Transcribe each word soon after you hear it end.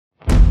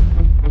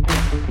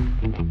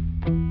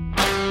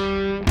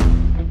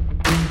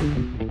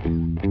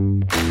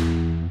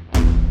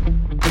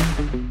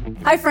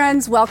Hi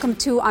friends, welcome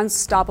to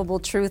Unstoppable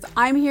Truth.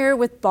 I'm here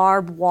with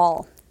Barb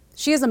Wall.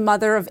 She is a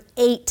mother of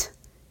 8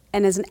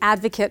 and is an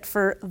advocate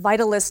for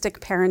vitalistic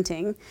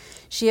parenting.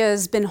 She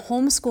has been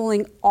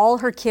homeschooling all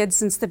her kids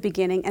since the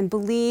beginning and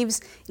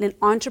believes in an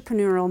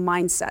entrepreneurial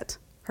mindset.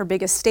 Her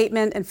biggest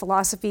statement and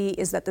philosophy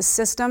is that the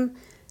system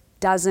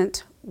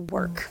doesn't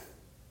work.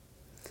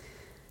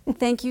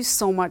 Thank you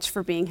so much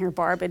for being here,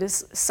 Barb. It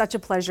is such a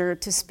pleasure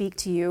to speak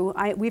to you.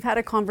 We've had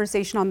a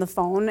conversation on the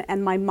phone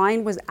and my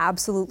mind was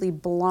absolutely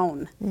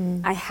blown.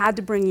 I had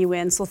to bring you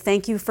in, so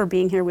thank you for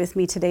being here with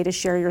me today to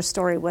share your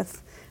story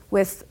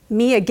with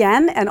me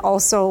again and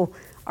also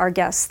our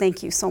guests.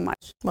 Thank you so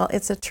much. Well,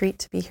 it's a treat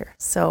to be here.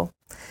 So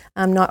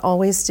not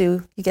always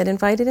do you get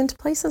invited into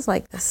places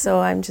like this. So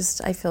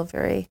I feel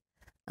very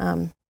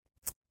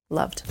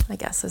loved, I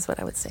guess is what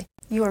I would say.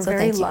 You are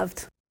very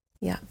loved.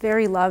 Yeah.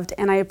 Very loved,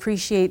 and I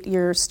appreciate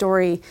your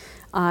story.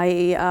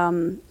 I,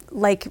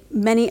 like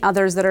many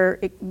others that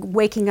are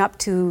waking up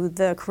to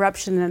the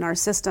corruption in our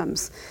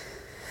systems,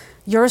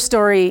 your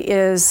story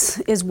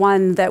is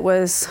one that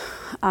was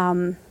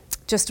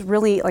just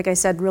really, like I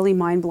said, really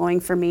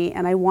mind-blowing for me,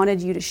 and I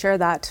wanted you to share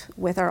that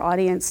with our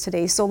audience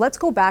today. So let's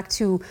go back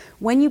to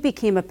when you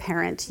became a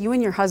parent. You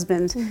and your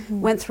husband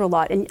went through a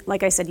lot, and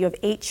like I said, you have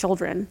 8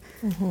 children.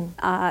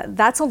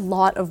 That's a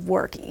lot of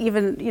work.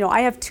 Even,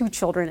 I have 2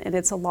 children, and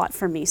it's a lot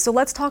for me. So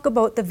let's talk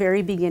about the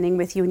very beginning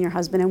with you and your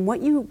husband and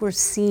what you were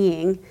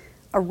seeing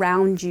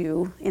around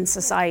you in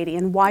society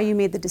and why you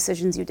made the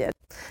decisions you did.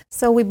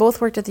 So we both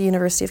worked at the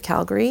University of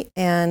Calgary,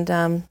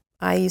 and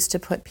I used to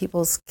put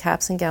people's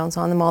caps and gowns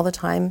on them all the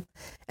time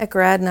at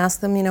grad and ask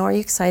them, are you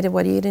excited?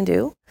 What are you going to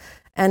do?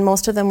 And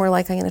most of them were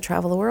like, I'm going to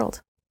travel the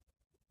world.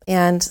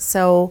 And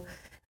so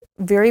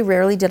very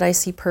rarely did I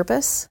see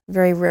purpose.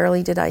 Very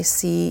rarely did I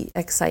see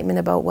excitement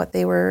about what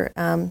they were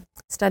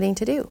studying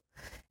to do.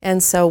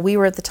 And so we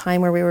were at the time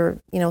where we were,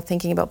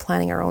 thinking about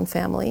planning our own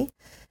family.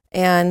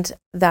 And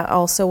that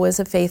also was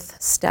a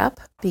faith step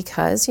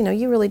because,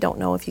 you really don't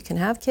know if you can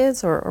have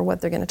kids or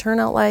what they're going to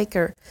turn out like,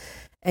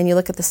 and you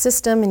look at the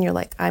system and you're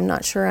like, I'm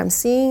not sure I'm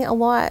seeing a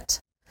lot,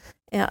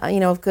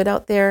 of good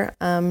out there.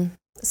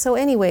 So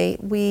anyway,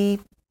 we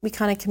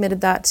kind of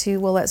committed that to,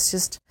 well, let's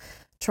just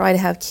try to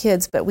have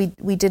kids. But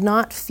we did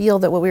not feel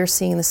that what we were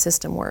seeing in the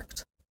system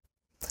worked.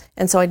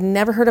 And so I'd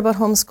never heard about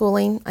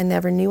homeschooling. I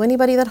never knew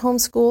anybody that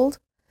homeschooled.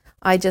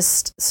 I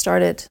just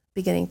started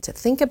beginning to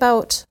think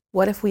about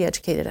what if we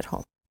educated at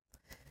home.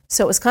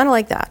 So it was kind of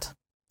like that.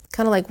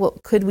 Kind of like, well,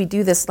 could we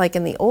do this like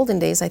in the olden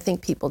days? I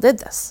think people did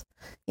this.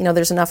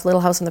 There's enough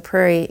Little House on the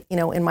Prairie,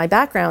 in my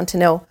background to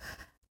know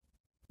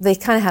they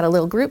kind of had a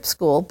little group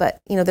school, but,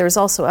 there was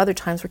also other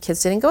times where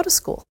kids didn't go to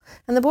school.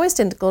 And the boys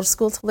didn't go to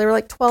school until they were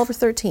like 12 or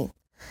 13.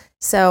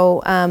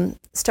 So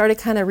started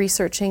kind of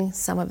researching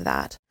some of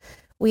that.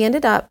 We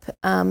ended up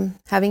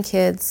having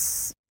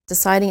kids,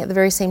 deciding at the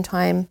very same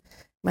time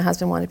my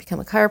husband wanted to become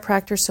a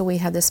chiropractor, so we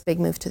had this big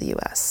move to the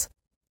U.S.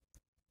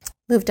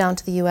 Moved down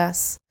to the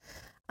U.S.,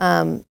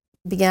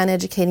 began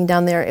educating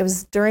down there. It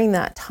was during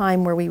that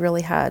time where we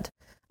really had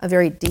a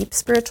very deep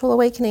spiritual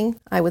awakening,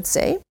 I would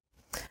say.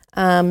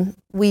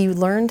 We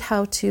learned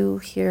how to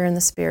hear in the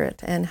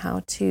Spirit and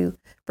how to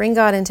bring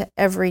God into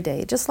every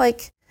day. Just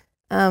like,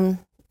 I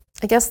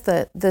guess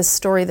the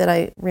story that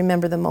I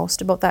remember the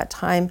most about that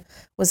time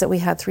was that we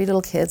had 3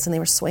 little kids and they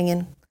were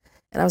swinging.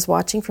 And I was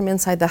watching from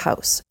inside the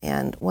house.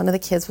 And one of the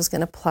kids was going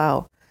to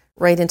plow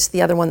right into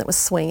the other one that was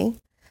swinging.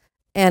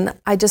 And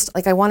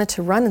I wanted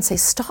to run and say,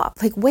 stop,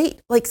 wait,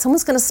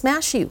 someone's going to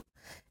smash you.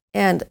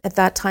 And at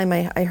that time,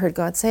 I heard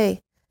God say,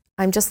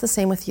 I'm just the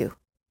same with you.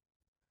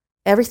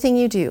 Everything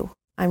you do,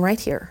 I'm right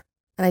here.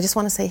 And I just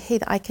want to say, hey,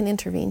 I can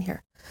intervene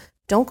here.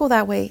 Don't go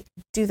that way,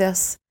 do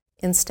this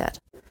instead.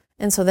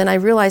 And so then I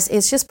realized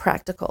it's just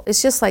practical.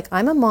 It's just like,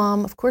 I'm a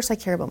mom, of course I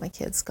care about my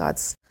kids.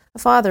 God's a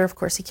father, of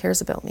course he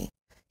cares about me.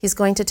 He's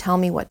going to tell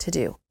me what to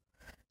do.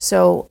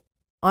 So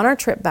on our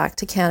trip back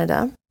to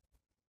Canada,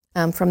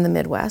 from the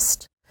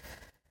Midwest,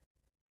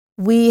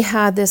 we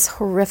had this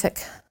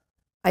horrific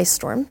ice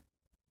storm,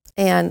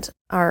 and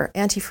our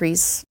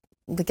antifreeze,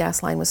 the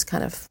gas line was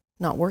kind of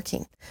not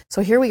working.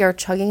 So here we are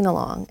chugging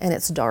along, and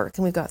it's dark,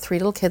 and we've got 3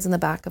 little kids in the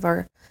back of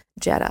our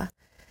Jetta,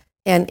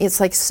 and it's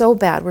so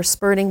bad. We're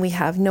spurting. We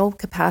have no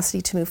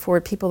capacity to move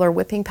forward. People are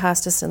whipping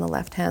past us in the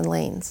left-hand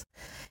lanes.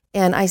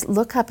 And I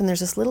look up, and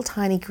there's this little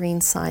tiny green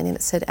sign, and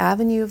it said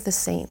Avenue of the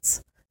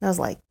Saints. And I was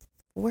like,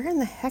 where in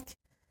the heck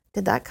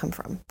did that come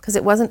from? Because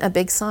it wasn't a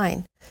big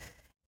sign.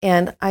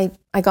 And I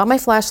got my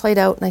flashlight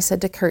out and I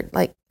said to Kurt,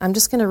 I'm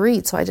just going to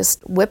read. So I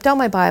just whipped out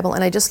my Bible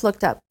and I just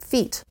looked up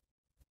feet.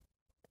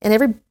 And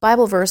every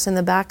Bible verse in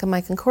the back of my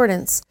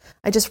concordance,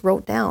 I just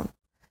wrote down.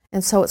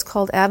 And so it's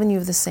called Avenue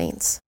of the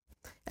Saints.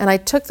 And I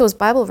took those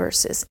Bible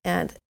verses,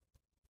 and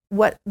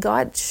what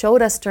God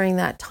showed us during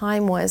that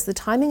time was the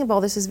timing of all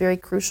this is very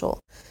crucial,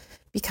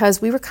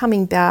 because we were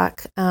coming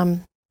back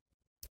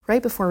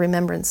right before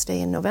Remembrance Day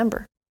in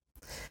November.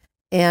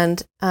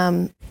 And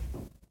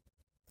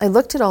I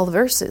looked at all the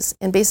verses,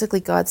 and basically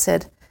God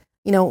said,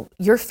 You know,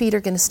 your feet are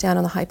going to stand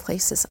on the high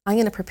places. I'm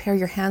going to prepare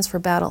your hands for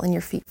battle and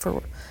your feet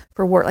for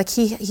war. Like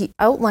he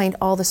outlined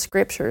all the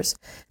scriptures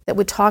that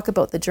would talk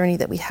about the journey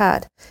that we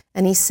had.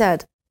 And he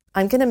said,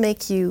 I'm going to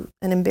make you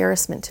an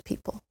embarrassment to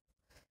people.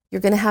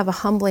 You're going to have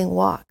a humbling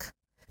walk.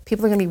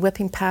 People are going to be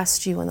whipping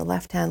past you in the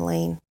left-hand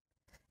lane.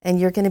 And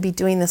you're going to be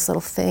doing this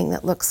little thing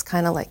that looks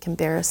kind of like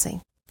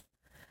embarrassing.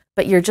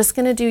 But you're just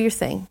going to do your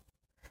thing.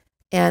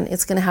 And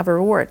it's going to have a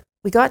reward.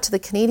 We got to the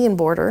Canadian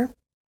border.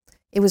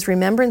 It was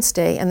Remembrance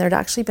Day, and there'd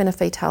actually been a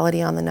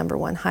fatality on the number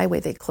 1 highway.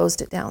 They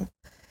closed it down.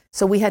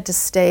 So we had to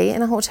stay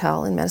in a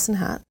hotel in Medicine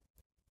Hat.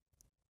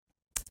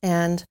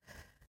 And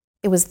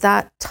it was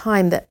that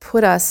time that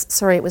put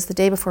us, it was the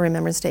day before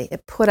Remembrance Day,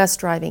 it put us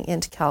driving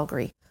into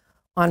Calgary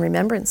on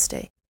Remembrance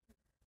Day.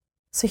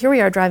 So here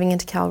we are driving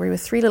into Calgary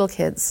with 3 little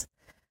kids.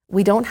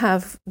 We don't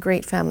have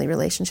great family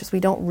relationships. We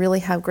don't really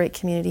have great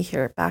community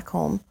here back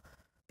home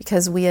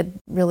because we had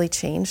really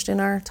changed in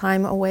our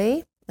time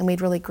away. And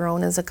we'd really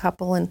grown as a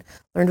couple and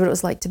learned what it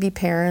was like to be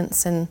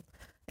parents and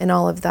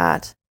all of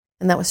that.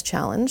 And that was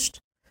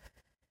challenged.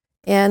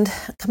 And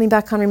coming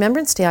back on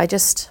Remembrance Day, I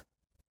just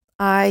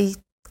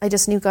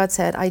knew God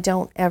said, I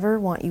don't ever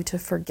want you to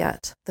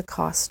forget the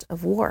cost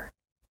of war.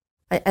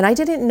 And I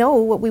didn't know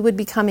what we would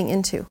be coming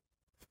into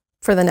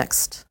for the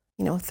next,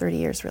 30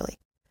 years really.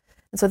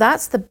 And so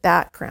that's the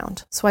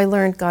background. So I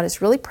learned God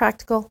is really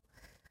practical.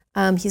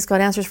 He's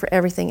got answers for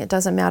everything. It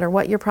doesn't matter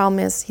what your problem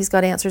is. He's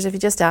got answers if you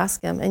just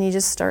ask him and you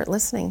just start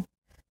listening.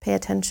 Pay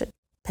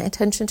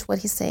attention to what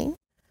he's saying.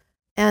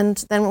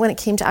 And then when it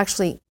came to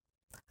actually,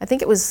 I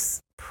think it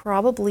was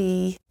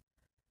probably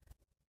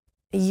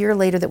a year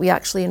later that we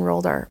actually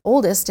enrolled our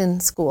oldest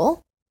in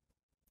school.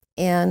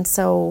 And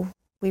so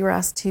we were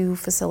asked to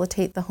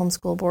facilitate the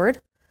homeschool board.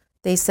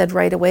 They said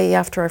right away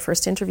after our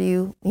first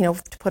interview,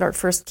 to put our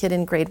first kid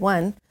in grade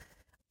 1,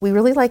 we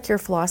really like your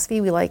philosophy.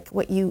 We like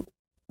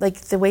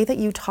the way that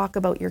you talk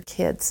about your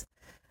kids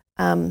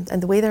and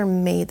the way they're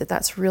made,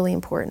 that's really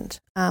important.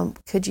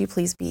 Could you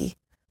please be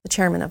the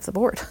chairman of the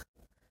board?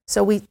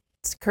 So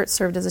Kurt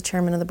served as a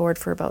chairman of the board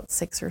for about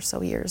 6 or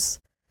so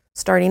years,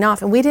 starting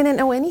off, and we didn't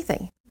know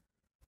anything.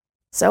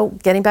 So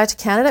getting back to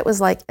Canada, it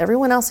was like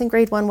everyone else in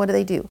grade 1, what do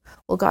they do?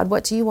 Well, God,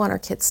 what do you want our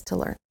kids to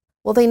learn?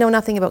 Well, they know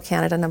nothing about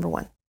Canada, number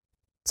 1.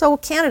 So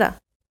Canada,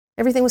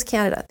 everything was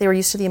Canada. They were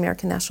used to the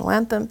American national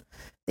anthem.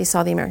 They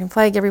saw the American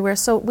flag everywhere.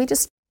 So we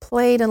just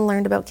played and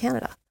learned about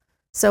Canada.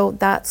 So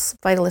that's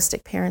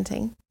vitalistic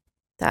parenting.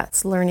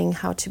 That's learning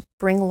how to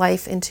bring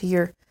life into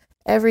your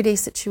everyday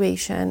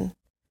situation,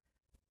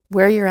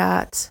 where you're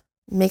at,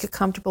 make it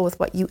comfortable with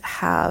what you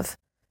have,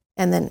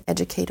 and then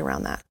educate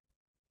around that.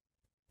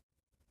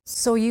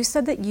 So you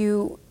said that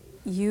you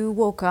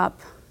woke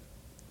up,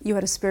 you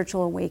had a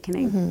spiritual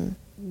awakening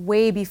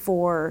way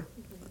before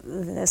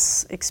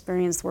this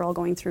experience we're all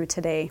going through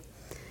today.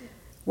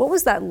 What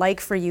was that like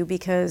for you?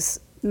 Because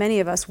many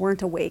of us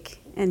weren't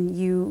awake,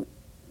 and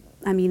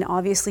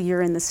obviously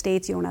you're in the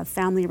States, you don't have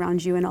family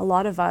around you, and a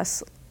lot of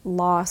us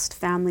lost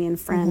family and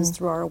friends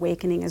through our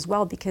awakening as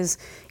well, because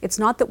it's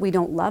not that we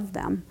don't love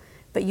them,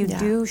 but you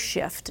do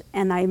shift.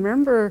 And I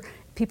remember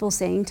people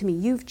saying to me,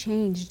 you've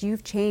changed.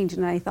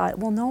 And I thought,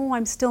 well, no,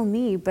 I'm still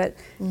me, but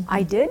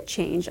I did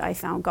change. I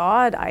found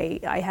God. I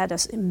had a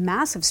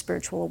massive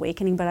spiritual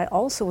awakening, but I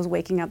also was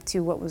waking up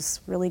to what was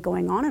really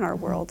going on in our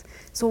world.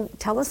 So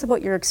tell us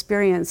about your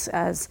experience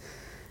as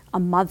a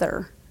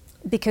mother,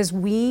 because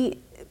we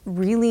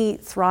really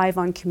thrive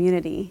on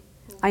community.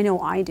 I know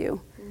I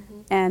do.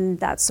 And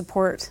that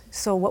support.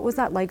 So what was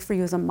that like for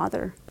you as a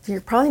mother? You're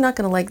probably not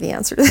going to like the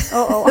answer to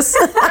this.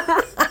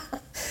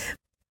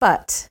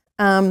 But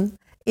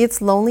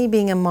it's lonely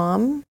being a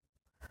mom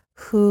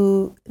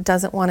who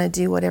doesn't want to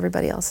do what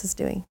everybody else is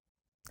doing.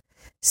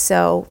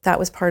 So that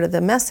was part of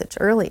the message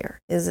earlier,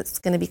 is it's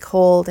going to be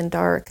cold and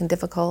dark and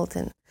difficult,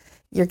 and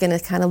you're going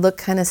to kind of look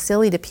kind of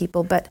silly to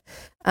people. But,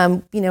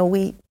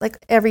 we, like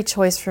every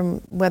choice from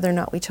whether or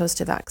not we chose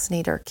to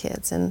vaccinate our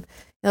kids. And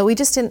we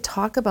just didn't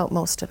talk about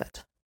most of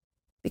it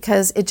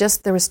because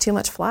there was too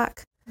much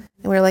flack. And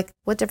we were like,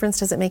 what difference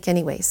does it make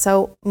anyway?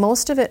 So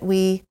most of it,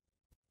 we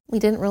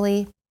didn't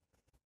really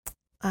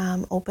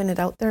open it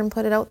out there and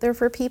put it out there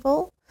for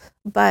people.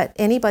 But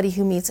anybody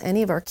who meets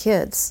any of our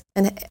kids,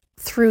 and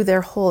through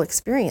their whole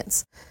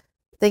experience,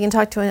 they can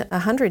talk to a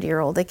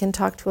 100-year-old, they can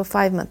talk to a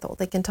 5-month-old,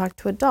 they can talk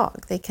to a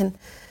dog.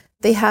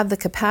 They have the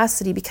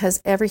capacity,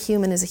 because every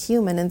human is a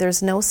human, and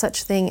there's no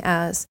such thing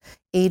as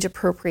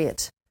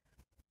age-appropriate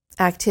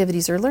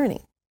activities or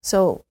learning.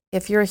 So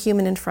if you're a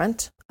human in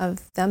front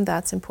of them,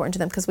 that's important to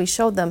them, because we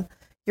showed them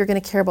you're going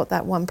to care about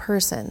that one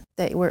person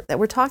that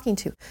we're talking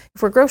to.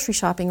 If we're grocery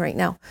shopping right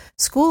now,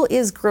 school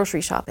is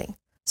grocery shopping.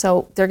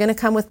 So they're going to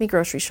come with me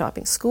grocery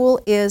shopping.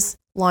 School is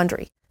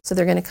laundry. So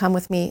they're going to come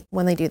with me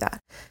when they do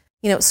that.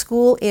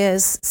 School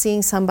is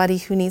seeing somebody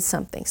who needs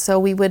something. So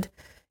we would,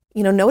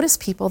 notice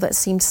people that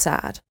seemed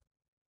sad.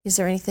 Is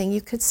there anything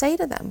you could say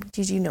to them?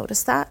 Did you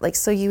notice that?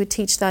 So you would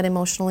teach that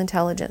emotional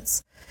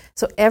intelligence.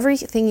 So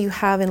everything you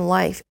have in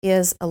life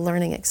is a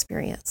learning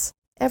experience.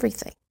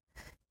 Everything.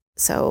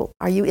 So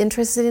are you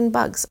interested in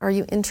bugs? Are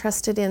you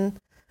interested in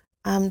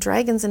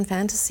dragons and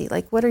fantasy.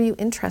 Like, what are you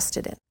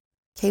interested in?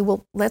 Okay,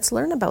 well, let's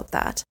learn about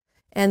that.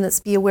 And let's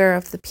be aware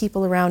of the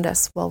people around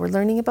us while we're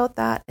learning about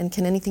that. And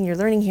can anything you're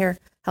learning here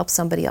help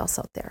somebody else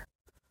out there?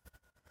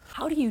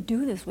 How do you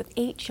do this with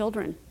 8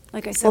 children?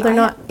 Like I said, well, they're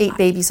not 8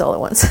 babies all at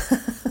once.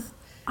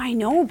 I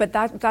know, but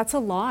that's a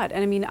lot.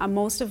 And I mean,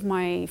 most of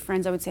my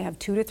friends, I would say, have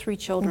 2 to 3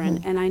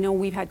 children. And I know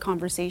we've had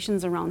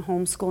conversations around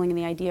homeschooling and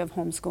the idea of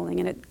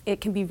homeschooling. And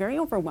it can be very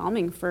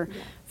overwhelming for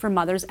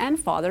mothers and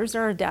fathers.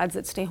 There are dads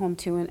that stay home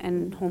too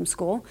and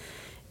homeschool.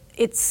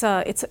 It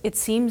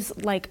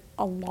seems like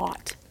a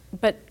lot.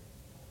 But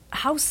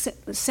how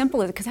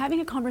simple is it? Because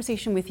having a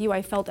conversation with you,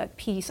 I felt at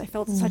peace. I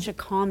felt such a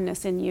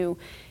calmness in you.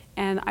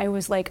 And I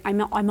was like,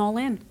 I'm all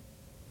in.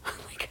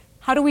 Like,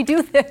 how do we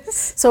do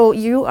this? So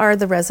you are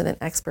the resident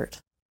expert.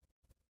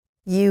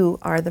 You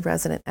are the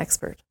resident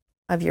expert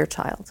of your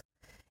child.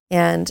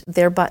 And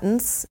their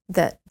buttons,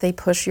 that they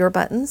push your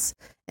buttons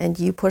and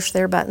you push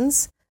their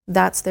buttons,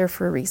 that's there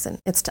for a reason.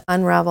 It's to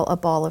unravel a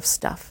ball of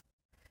stuff.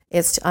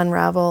 It's to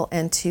unravel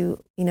and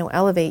to,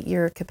 elevate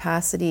your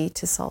capacity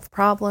to solve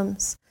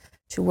problems,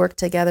 to work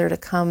together to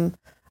come.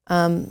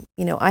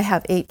 I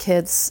have 8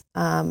 kids.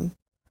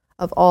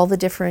 Of all the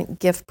different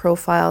gift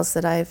profiles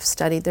that I've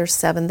studied, there's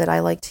 7 that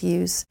I like to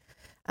use.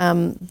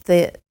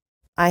 I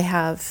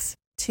have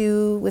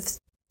 2 with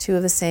 2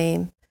 of the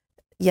same,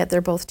 yet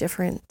they're both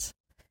different.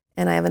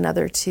 And I have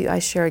another 2. I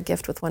share a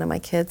gift with one of my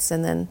kids,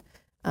 and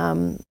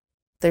then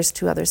there's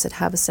 2 others that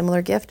have a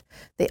similar gift.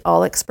 They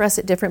all express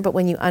it different, but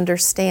when you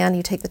understand,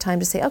 you take the time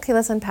to say, okay,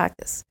 let's unpack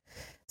this.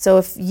 So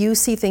if you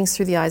see things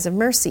through the eyes of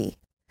mercy,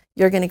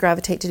 you're going to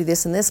gravitate to do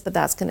this and this, but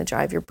that's going to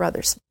drive your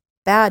brothers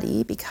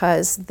batty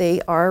because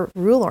they are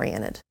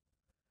rule-oriented.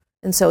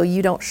 And so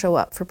you don't show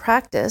up for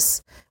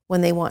practice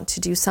when they want to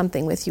do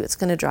something with you. It's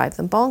going to drive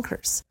them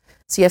bonkers.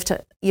 So you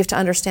have to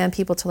understand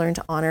people to learn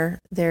to honor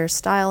their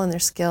style and their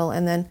skill,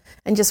 and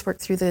just work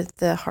through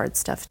the hard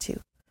stuff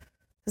too.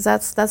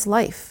 Because that's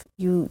life.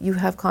 You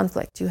have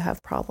conflict, you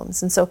have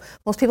problems. And so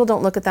most people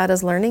don't look at that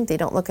as learning. They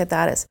don't look at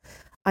that as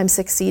I'm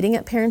succeeding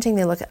at parenting.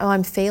 They look at,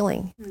 I'm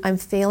failing. I'm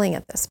failing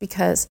at this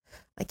because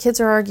my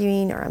kids are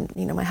arguing, or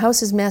my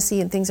house is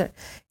messy and things are.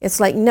 It's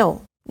like,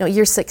 no,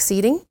 you're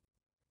succeeding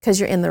because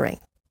you're in the ring.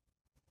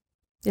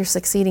 You're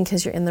succeeding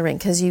because you're in the ring,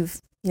 because you've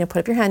put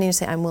up your hand and you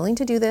say, I'm willing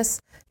to do this,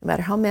 no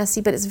matter how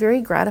messy. But it's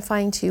very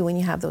gratifying too when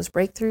you have those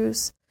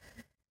breakthroughs.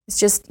 It's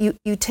just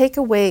you take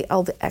away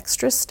all the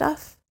extra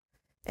stuff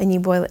and you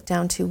boil it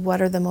down to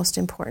what are the most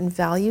important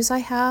values I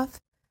have.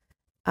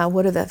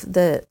 What are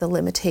the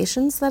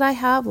limitations that I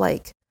have?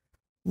 Like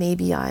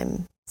maybe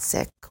I'm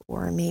sick,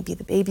 or maybe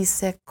the baby's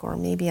sick, or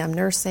maybe I'm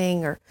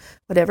nursing, or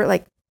whatever,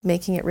 like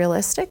making it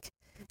realistic,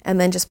 and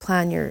then just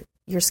plan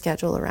your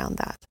schedule around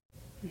that.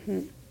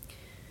 Mm-hmm.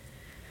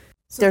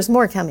 So there's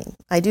more coming.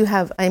 I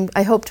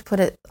hope to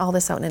put all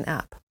this out in an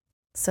app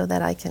so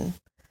that I can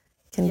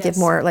give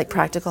more like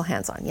practical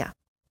hands-on. Yeah.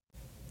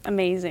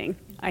 Amazing.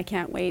 I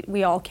can't wait.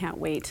 We all can't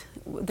wait.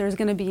 There's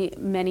going to be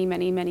many,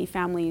 many, many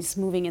families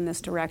moving in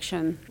this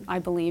direction, I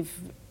believe,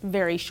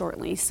 very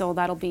shortly. So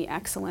that'll be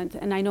excellent.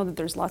 And I know that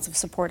there's lots of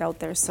support out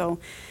there. So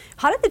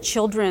how did the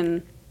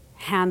children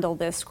handle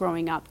this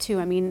growing up too?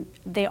 I mean,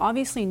 they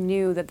obviously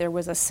knew that there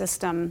was a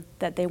system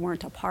that they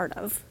weren't a part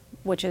of,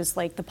 which is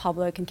like the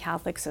public and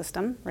Catholic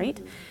system, right?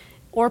 Mm-hmm.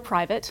 Or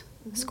private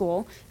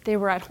school. They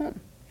were at home.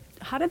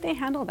 How did they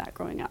handle that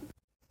growing up?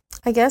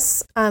 I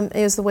guess it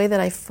was the way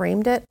that I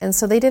framed it. And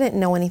so they didn't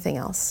know anything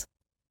else.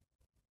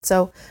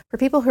 So for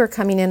people who are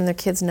coming in and their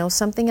kids know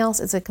something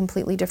else, it's a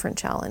completely different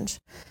challenge,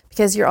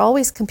 because you're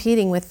always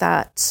competing with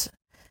that.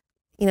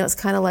 It's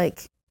kind of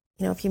like,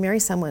 if you marry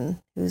someone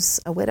who's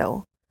a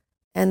widow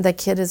and the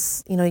kid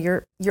is,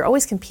 you're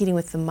always competing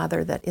with the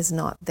mother that is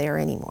not there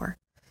anymore.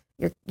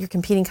 You're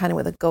competing kind of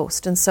with a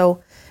ghost. And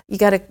so you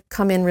got to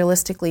come in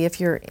realistically if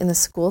you're in the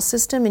school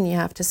system, and you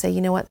have to say,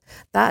 you know what,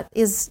 that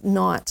is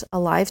not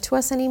alive to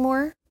us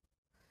anymore,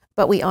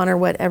 but we honor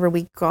whatever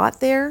we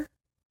got there,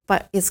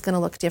 but it's going to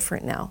look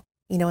different now,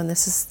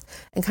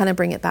 and kind of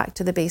bring it back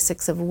to the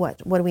basics of what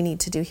do we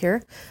need to do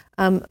here.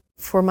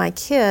 For my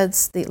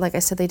kids, like I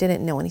said, they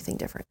didn't know anything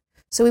different.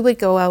 So we would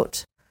go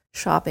out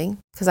shopping,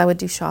 because I would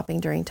do shopping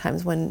during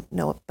times when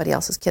nobody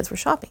else's kids were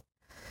shopping.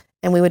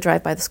 And we would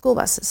drive by the school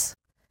buses.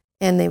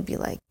 And they'd be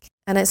like,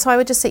 so I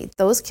would just say,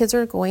 those kids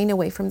are going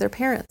away from their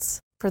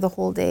parents for the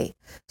whole day.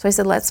 So I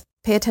said, let's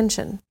pay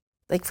attention,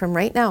 like from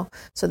right now.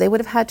 So they would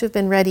have had to have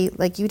been ready.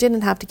 Like, you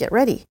didn't have to get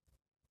ready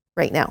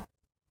right now.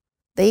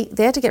 They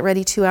had to get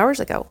ready 2 hours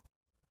ago.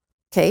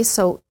 Okay,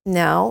 so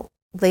now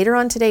later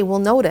on today, we'll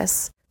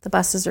notice the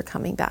buses are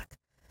coming back.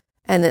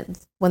 And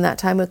when that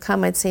time would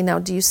come, I'd say, now,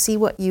 do you see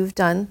what you've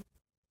done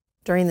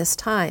during this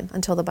time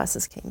until the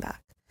buses came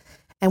back?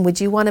 And would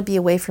you want to be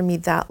away from me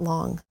that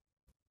long?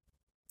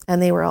 And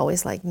they were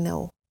always like,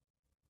 no,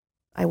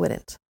 I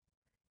wouldn't.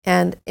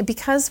 And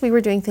because we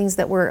were doing things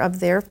that were of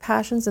their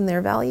passions and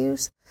their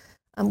values,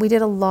 we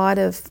did a lot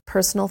of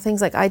personal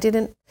things. Like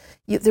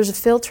there's a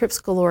field trips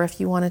galore if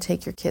you want to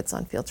take your kids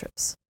on field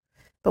trips.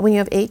 But when you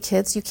have 8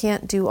 kids, you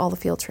can't do all the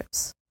field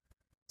trips.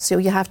 So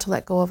you have to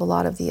let go of a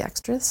lot of the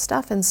extra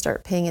stuff and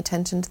start paying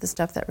attention to the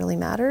stuff that really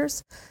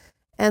matters.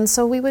 And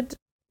so we would,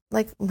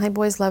 like, my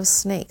boys love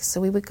snakes, so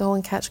we would go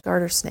and catch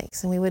garter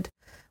snakes, and we would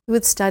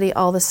study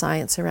all the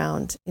science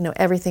around,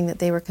 everything that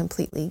they were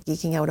completely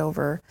geeking out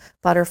over,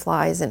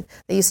 butterflies, and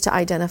they used to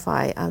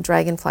identify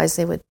dragonflies.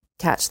 They would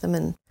catch them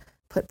and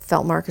put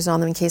felt markers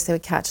on them in case they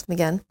would catch them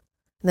again.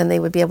 And then they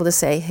would be able to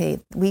say, hey,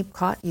 we've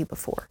caught you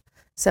before.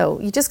 So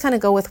you just kind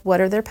of go with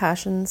what are their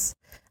passions.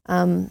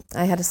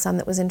 I had a son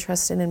that was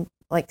interested in,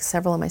 like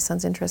several of my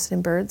sons interested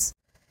in birds.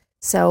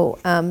 So,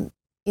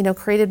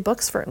 created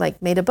books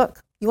made a book.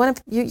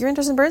 You're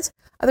interested in birds?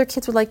 Other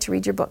kids would like to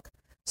read your book.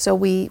 So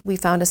we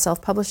found a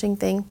self-publishing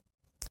thing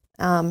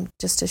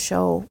just to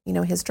show,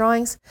 his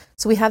drawings.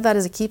 So we have that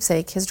as a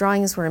keepsake. His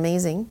drawings were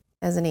amazing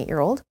as an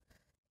 8-year-old.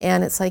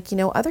 And it's like,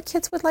 other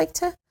kids would like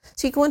to.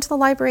 So you go into the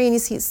library and you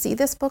see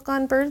this book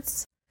on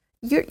birds.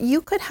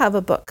 You could have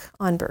a book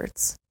on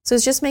birds. So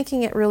it's just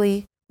making it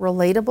really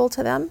relatable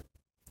to them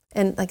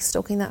and like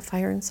stoking that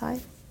fire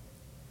inside.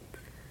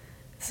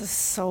 This is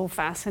so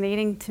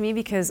fascinating to me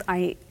because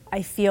I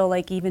feel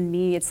like even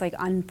me, it's like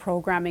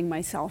unprogramming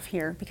myself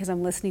here because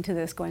I'm listening to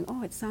this going,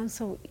 oh, it sounds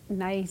so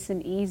nice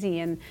and easy.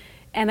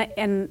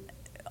 And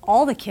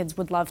all the kids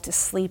would love to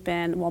sleep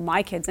in, well,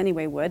 my kids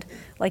anyway would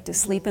like to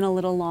sleep in a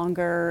little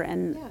longer.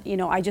 And,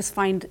 I just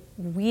find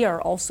we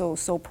are also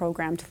so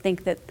programmed to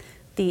think that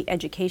the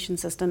education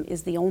system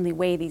is the only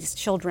way these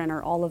children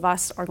or all of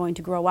us are going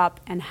to grow up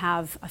and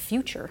have a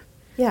future.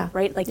 Yeah.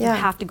 Right? Like you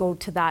have to go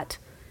to that,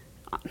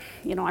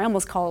 I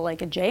almost call it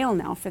like a jail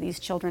now for these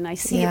children. I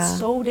see it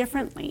so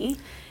differently.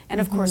 And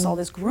of course, all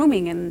this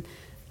grooming and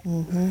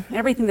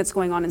everything that's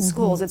going on in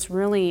schools, it's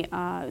really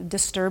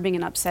disturbing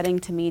and upsetting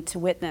to me to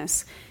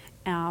witness.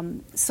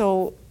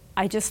 So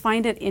I just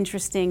find it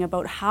interesting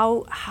about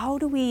how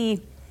do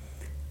we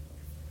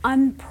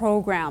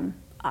unprogram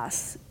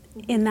us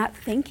in that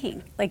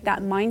thinking, like that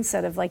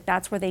mindset of like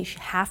that's where they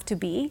have to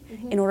be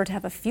in order to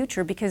have a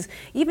future. Because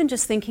even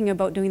just thinking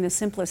about doing the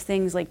simplest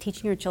things like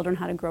teaching your children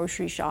how to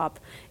grocery shop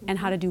and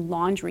how to do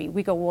laundry,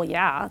 we go, well,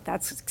 yeah,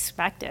 that's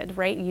expected,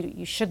 right?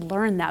 You should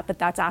learn that, but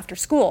that's after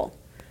school.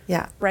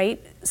 Yeah. Right?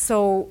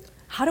 So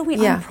how do we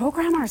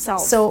unprogram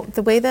ourselves? So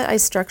the way that I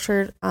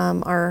structured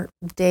our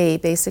day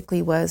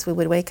basically was we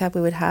would wake up,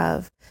 we would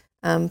have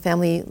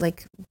family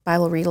like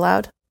Bible read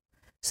aloud.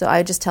 So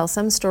I just tell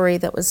some story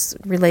that was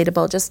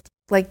relatable,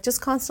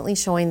 just constantly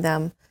showing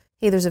them,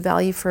 hey, there's a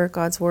value for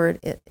God's word.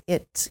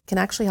 It can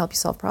actually help you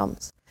solve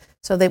problems.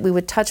 So that we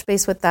would touch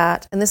base with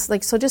that. And this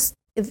so just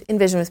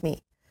envision with me,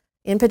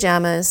 in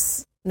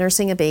pajamas,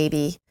 nursing a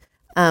baby,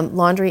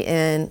 laundry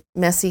in,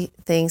 messy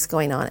things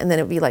going on. And then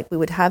it would be like we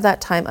would have that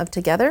time of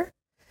together,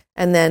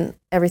 and then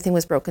everything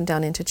was broken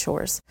down into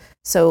chores.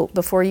 So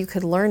before you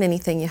could learn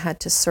anything, you had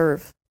to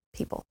serve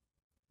people.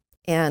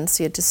 And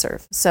so you had to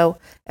serve. So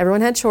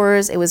everyone had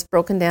chores. It was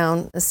broken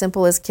down as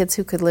simple as kids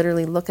who could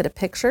literally look at a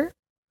picture.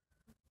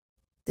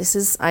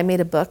 I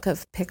made a book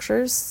of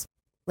pictures.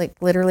 Like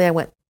literally I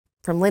went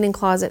from linen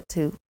closet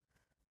to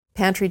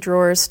pantry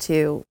drawers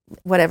to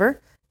whatever.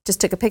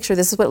 Just took a picture.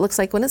 This is what it looks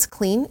like when it's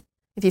clean.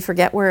 If you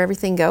forget where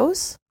everything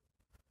goes.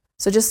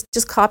 So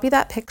just copy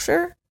that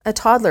picture. A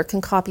toddler can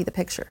copy the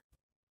picture.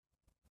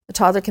 A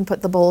toddler can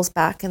put the bowls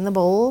back in the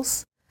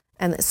bowls.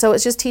 And so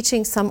it's just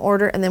teaching some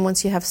order. And then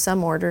once you have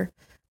some order,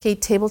 okay,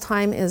 table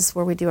time is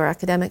where we do our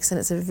academics, and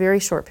it's a very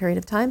short period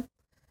of time,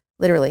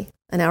 literally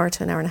an hour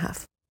to an hour and a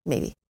half,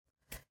 maybe.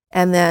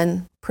 And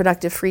then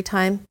productive free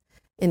time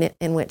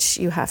in which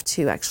you have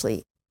to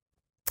actually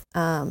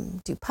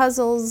do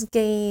puzzles,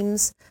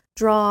 games,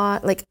 draw,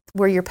 like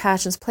where your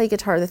passions, play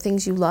guitar, the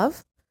things you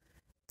love,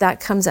 that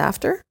comes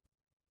after,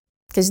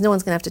 because no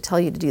one's going to have to tell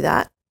you to do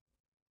that.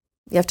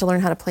 You have to learn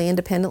how to play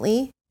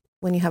independently.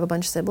 When you have a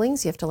bunch of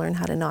siblings, you have to learn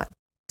how to not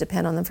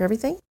depend on them for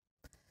everything.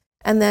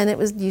 And then it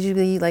was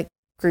usually like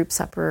group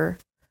supper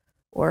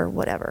or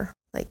whatever,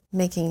 like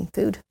making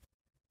food.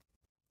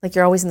 Like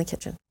you're always in the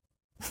kitchen.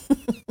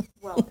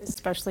 Well,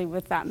 especially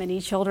with that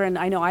many children.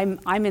 I know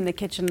I'm in the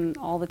kitchen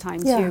all the time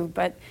too,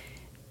 but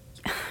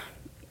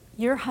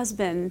your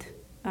husband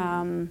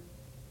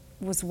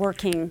was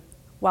working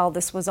while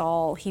this was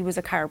all, he was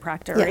a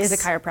chiropractor, or is a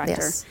chiropractor.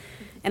 Yes.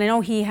 And I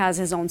know he has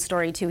his own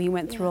story too. He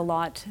went through a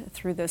lot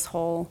through this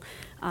whole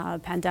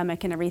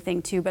pandemic and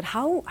everything too. But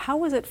how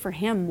was it for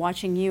him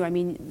watching you? I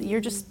mean,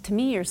 you're just, to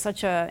me, you're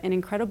such an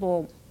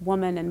incredible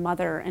woman and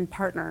mother and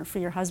partner for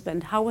your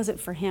husband. How was it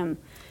for him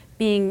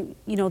being,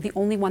 the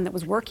only one that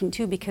was working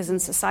too? Because in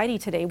society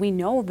today, we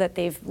know that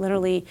they've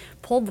literally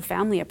pulled the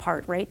family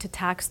apart, right? To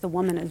tax the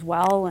woman as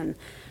well and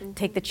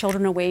take the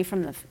children away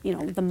from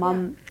the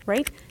mom,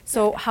 right?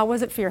 So how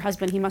was it for your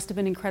husband? He must have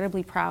been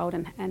incredibly proud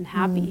and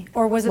happy.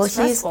 Or was it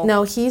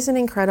stressful? He's an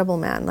incredible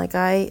man. Like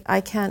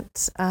I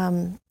can't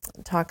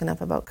talk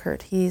enough about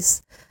Kurt.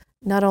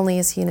 Not only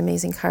is he an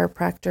amazing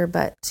chiropractor,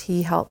 but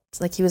he helped,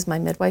 like he was my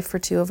midwife for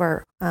two of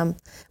our,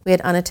 we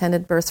had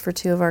unattended births for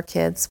two of our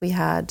kids. We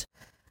had,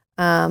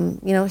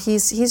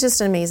 he's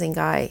just an amazing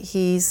guy.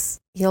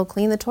 He'll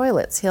clean the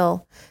toilets.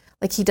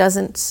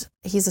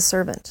 He's a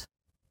servant.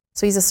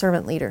 So he's a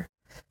servant leader.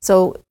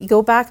 So you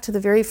go back to the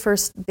very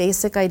first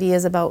basic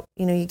ideas about,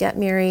 you get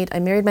married. I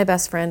married my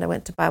best friend. I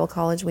went to Bible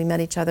college. We met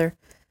each other,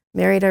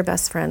 married my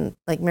best friend.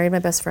 We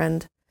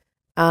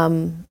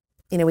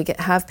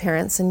have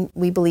parents, and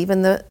we believe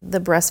in the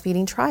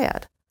breastfeeding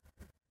triad.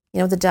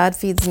 The dad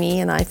feeds me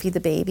and I feed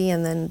the baby,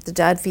 and then the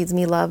dad feeds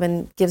me love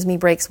and gives me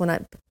breaks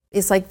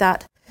it's like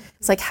that.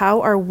 It's like,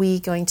 how are we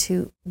going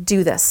to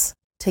do this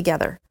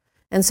together?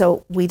 And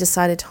so we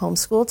decided to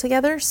homeschool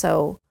together.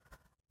 So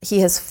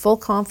he has full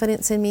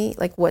confidence in me.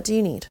 Like, what do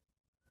you need?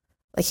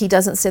 Like, he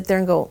doesn't sit there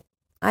and go,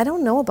 I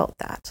don't know about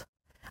that.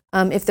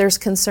 If there's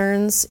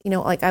concerns,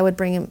 I would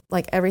bring him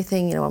like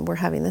everything, we're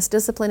having this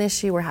discipline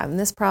issue, we're having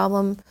this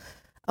problem,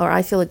 or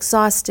I feel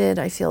exhausted,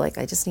 I feel like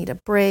I just need a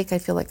break, I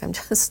feel like I'm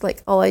just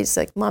like,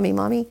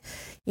 mommy,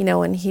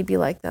 and he'd be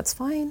like, that's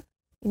fine,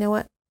 you know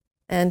what?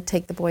 And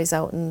take the boys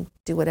out and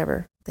do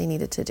whatever they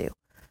needed to do.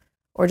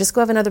 Or just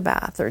go have another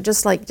bath, or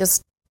just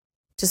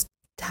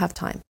have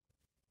time.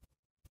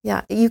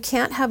 Yeah, you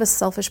can't have a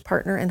selfish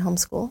partner in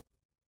homeschool.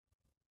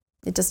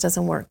 It just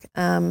doesn't work.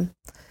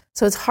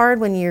 So it's hard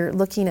when you're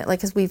looking at,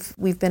 because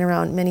we've been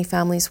around many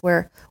families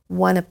where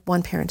one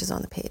parent is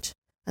on the page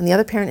and the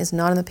other parent is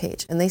not on the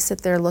page, and they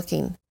sit there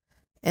looking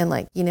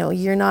and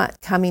you're not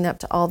coming up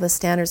to all the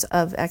standards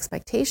of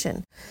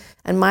expectation.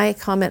 And my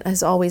comment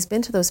has always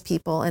been to those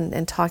people,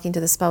 and talking to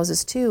the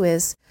spouses too,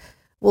 is,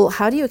 well,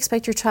 how do you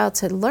expect your child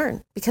to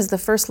learn? Because the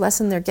first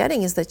lesson they're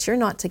getting is that you're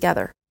not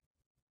together.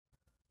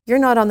 You're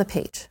not on the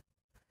page.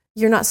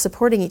 You're not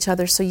supporting each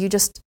other. So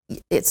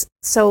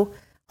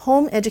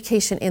home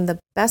education in the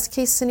best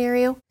case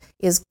scenario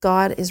is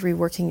God is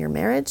reworking your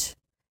marriage,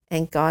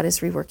 and God is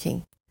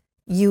reworking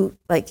you.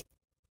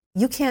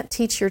 You can't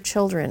teach your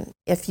children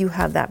if you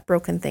have that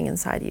broken thing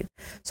inside you.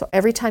 So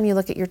every time you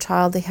look at your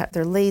child,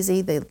 they're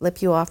lazy, they lip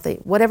you off,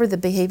 whatever the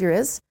behavior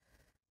is,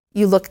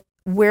 you look,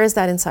 where is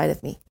that inside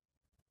of me?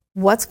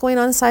 What's going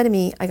on inside of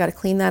me? I got to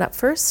clean that up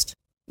first.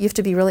 You have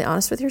to be really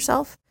honest with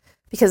yourself,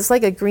 because it's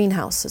like a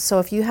greenhouse. So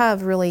if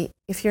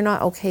you're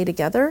not okay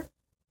together,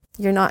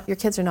 your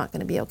kids are not going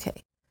to be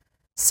okay.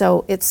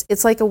 So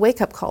it's like a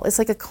wake-up call. It's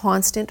like a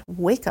constant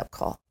wake-up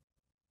call.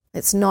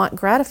 It's not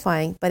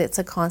gratifying, but it's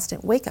a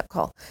constant wake-up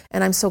call.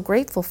 And I'm so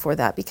grateful for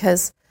that,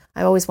 because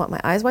I always want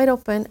my eyes wide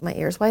open, my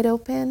ears wide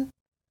open.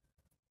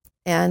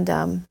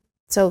 And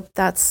so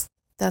that's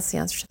the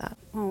answer to that.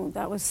 Oh,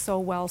 that was so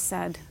well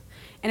said.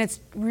 And it's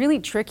really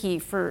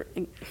tricky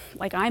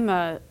I'm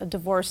a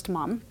divorced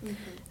mom.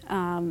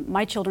 Mm-hmm.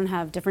 My children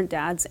have different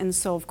dads, and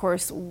so of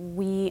course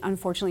we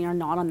unfortunately are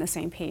not on the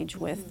same page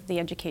with the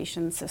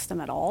education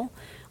system at all.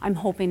 I'm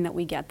hoping that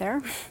we get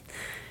there.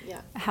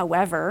 Yeah.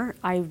 However,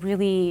 I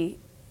really,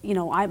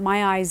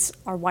 my eyes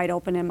are wide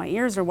open and my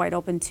ears are wide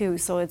open too.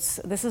 So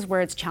this is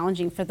where it's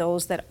challenging for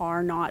those that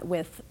are not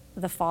with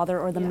the father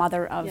or the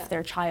mother of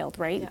their child,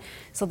 right? Yeah.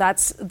 So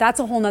that's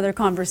a whole nother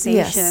conversation.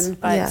 Yes.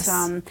 But Yes.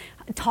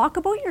 Talk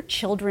about your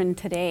children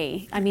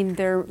today. I mean,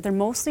 they're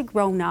mostly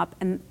grown up,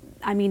 and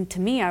I mean, to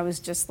me, I was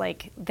just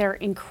like, they're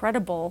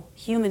incredible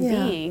human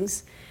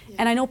beings. Yeah.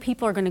 And I know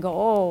people are going to go,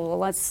 oh, well,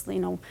 let's,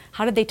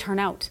 how did they turn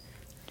out?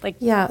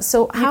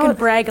 So you can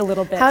brag a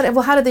little bit.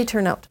 How did they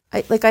turn out?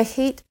 I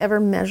hate ever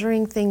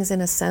measuring things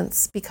in a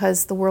sense,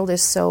 because the world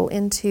is so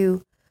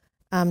into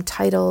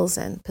titles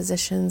and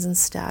positions and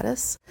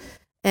status.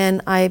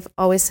 And I've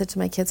always said to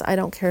my kids, I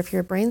don't care if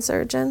you're a brain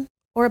surgeon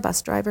or a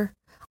bus driver.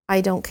 I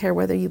don't care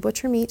whether you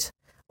butcher meat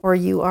or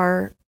you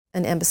are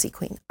an embassy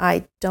queen.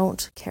 I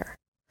don't care.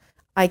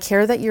 I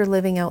care that you're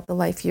living out the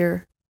life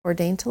you're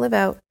ordained to live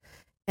out.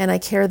 And I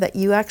care that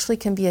you actually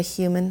can be a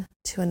human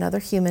to another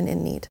human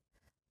in need.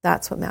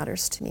 That's what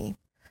matters to me.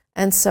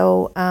 And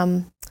so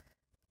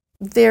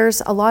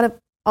there's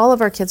all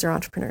of our kids are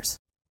entrepreneurs.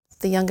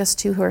 The youngest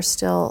two who are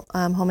still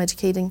home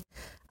educating,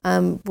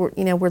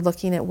 we're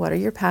looking at, what are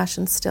your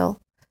passions still?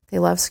 They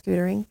love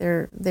scootering.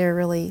 They're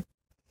really,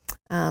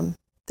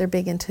 they're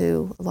big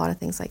into a lot of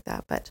things like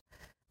that. But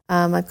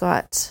I've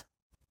got,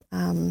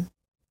 I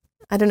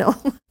don't know,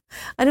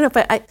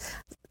 but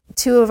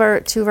two of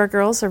our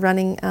girls are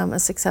running a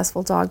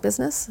successful dog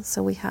business.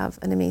 So we have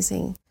an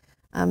amazing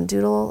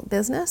doodle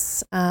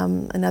business.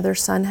 Another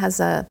son has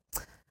an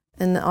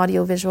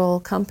audiovisual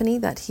company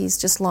that he's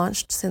just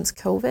launched since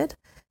COVID,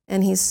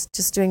 and he's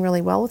just doing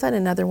really well with it.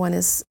 Another one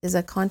is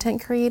a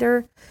content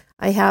creator.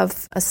 I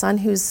have a son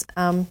who's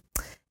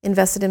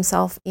invested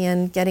himself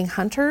in getting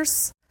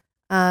hunters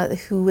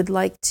who would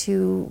like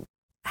to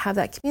have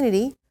that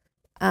community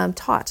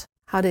taught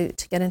how to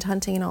get into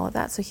hunting and all of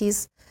that. So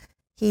he's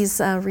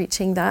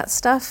reaching that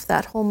stuff,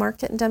 that whole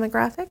market and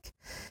demographic.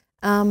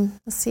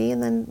 Let's see,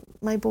 and then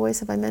my boys,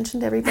 have I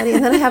mentioned everybody?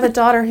 And then I have a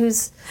daughter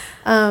who's,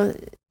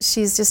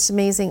 she's just an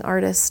amazing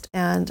artist,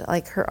 and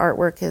her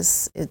artwork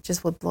it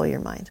just would blow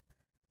your mind.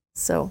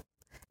 So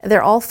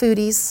they're all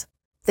foodies.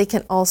 They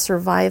can all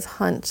survive,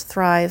 hunt,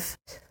 thrive,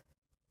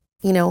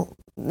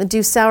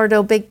 do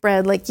sourdough, bake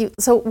bread,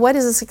 so what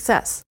is a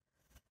success?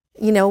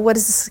 What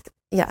is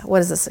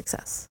a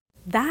success?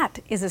 That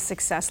is a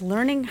success,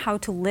 learning how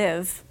to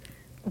live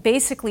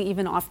basically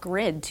even off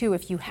grid too,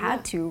 if you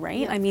had to, right?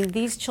 Yeah. I mean,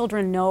 these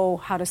children know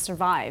how to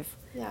survive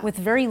with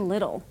very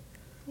little.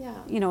 Yeah.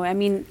 You know, I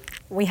mean,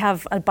 we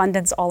have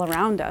abundance all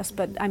around us,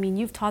 but I mean,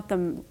 you've taught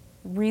them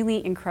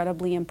really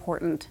incredibly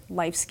important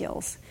life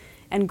skills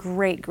and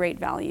great, great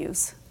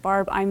values.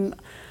 Barb,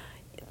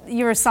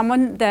 you're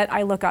someone that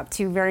I look up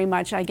to very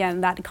much.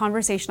 Again, that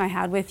conversation I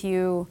had with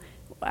you,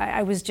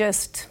 I was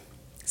just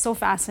so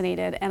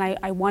fascinated, and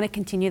I want to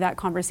continue that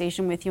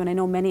conversation with you, and I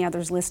know many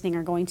others listening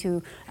are going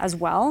to as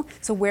well.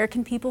 So where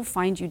can people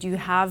find you? Do you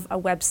have a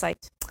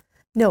website?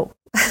 No.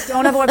 You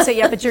don't have a website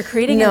yet, but you're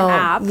creating an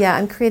app. Yeah,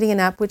 I'm creating an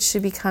app which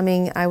should be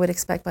coming, I would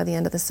expect, by the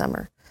end of the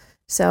summer.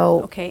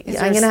 So okay.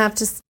 we're gonna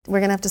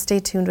have to stay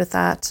tuned with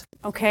that.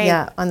 Okay.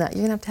 Yeah, on that.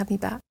 You're gonna have me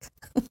back.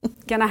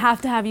 Gonna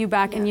have to have you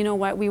back, and you know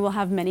what? We will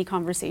have many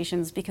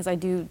conversations because I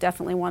do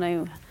definitely want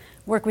to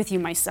work with you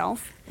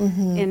myself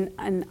in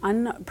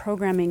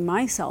unprogramming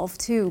myself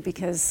too,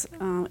 because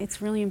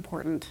it's really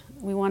important.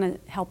 We want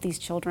to help these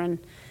children.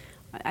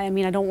 I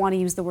mean, I don't want to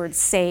use the word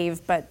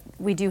save, but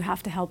we do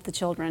have to help the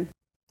children.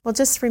 Well,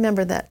 just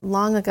remember that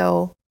long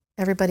ago,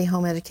 everybody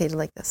home educated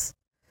like this.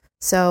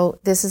 So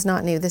this is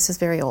not new. This is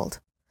very old.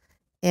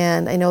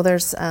 And I know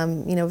there's,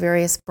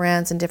 various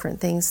brands and different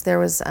things. There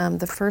was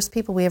the first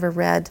people we ever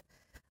read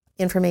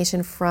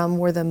information from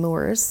were the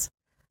Moores,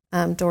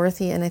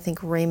 Dorothy and I think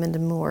Raymond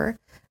Moore.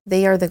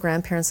 They are the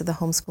grandparents of the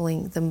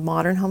homeschooling, the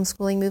modern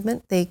homeschooling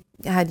movement. They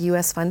had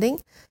U.S.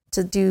 funding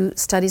to do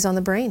studies on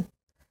the brain.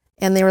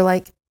 And they were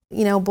like,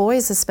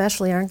 boys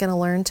especially aren't going to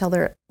learn till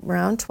they're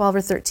around 12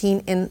 or 13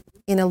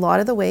 in a lot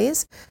of the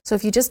ways. So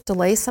if you just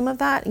delay some of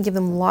that and give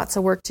them lots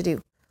of work to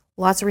do,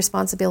 lots of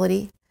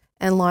responsibility,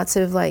 and lots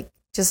of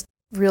just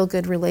real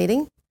good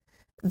relating,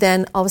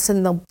 then all of a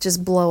sudden they'll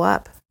just blow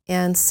up.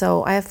 And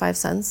so I have 5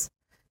 sons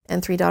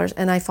and 3 daughters,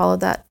 and I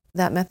followed that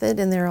method,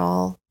 and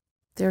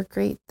they're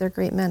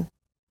great men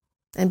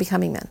and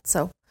becoming men.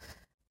 So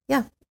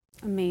yeah.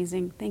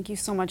 Amazing. Thank you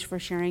so much for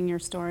sharing your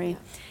story.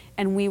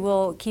 And we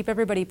will keep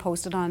everybody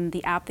posted on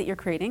the app that you're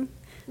creating.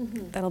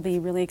 That'll be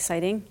really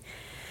exciting.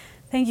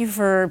 Thank you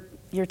for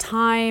your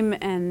time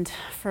and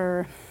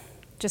for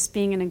just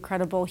being an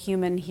incredible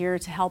human here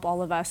to help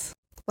all of us.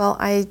 Well,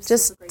 I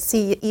just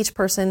see each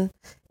person,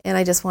 and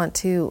I just want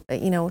to,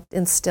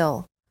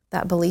 instill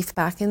that belief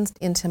back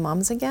into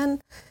moms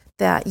again,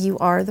 that you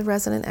are the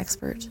resident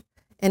expert,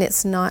 and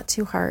it's not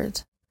too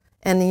hard,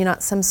 and you're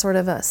not some sort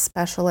of a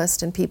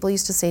specialist. And people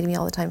used to say to me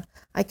all the time,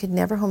 I could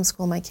never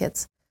homeschool my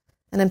kids.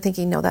 And I'm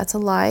thinking, no, that's a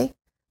lie.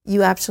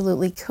 You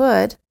absolutely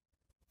could.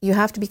 You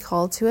have to be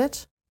called to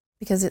it,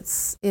 because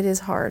it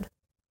is hard.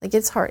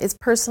 It's hard. It's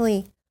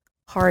personally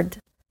hard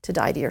to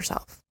die to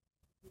yourself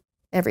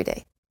every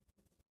day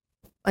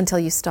until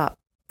you stop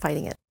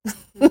fighting it.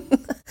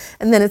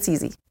 And then it's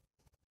easy.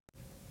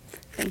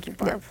 Thank you,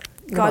 Barb.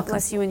 Yeah, God welcome.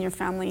 bless you and your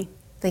family.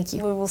 Thank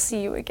you. We will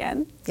see you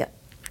again. Yeah.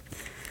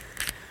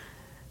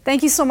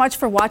 Thank you so much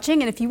for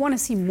watching. And if you want to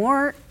see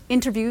more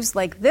interviews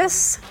like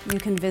this, you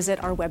can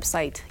visit our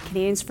website,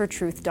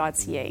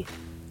 canadiansfortruth.ca.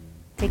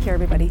 Take care,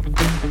 everybody.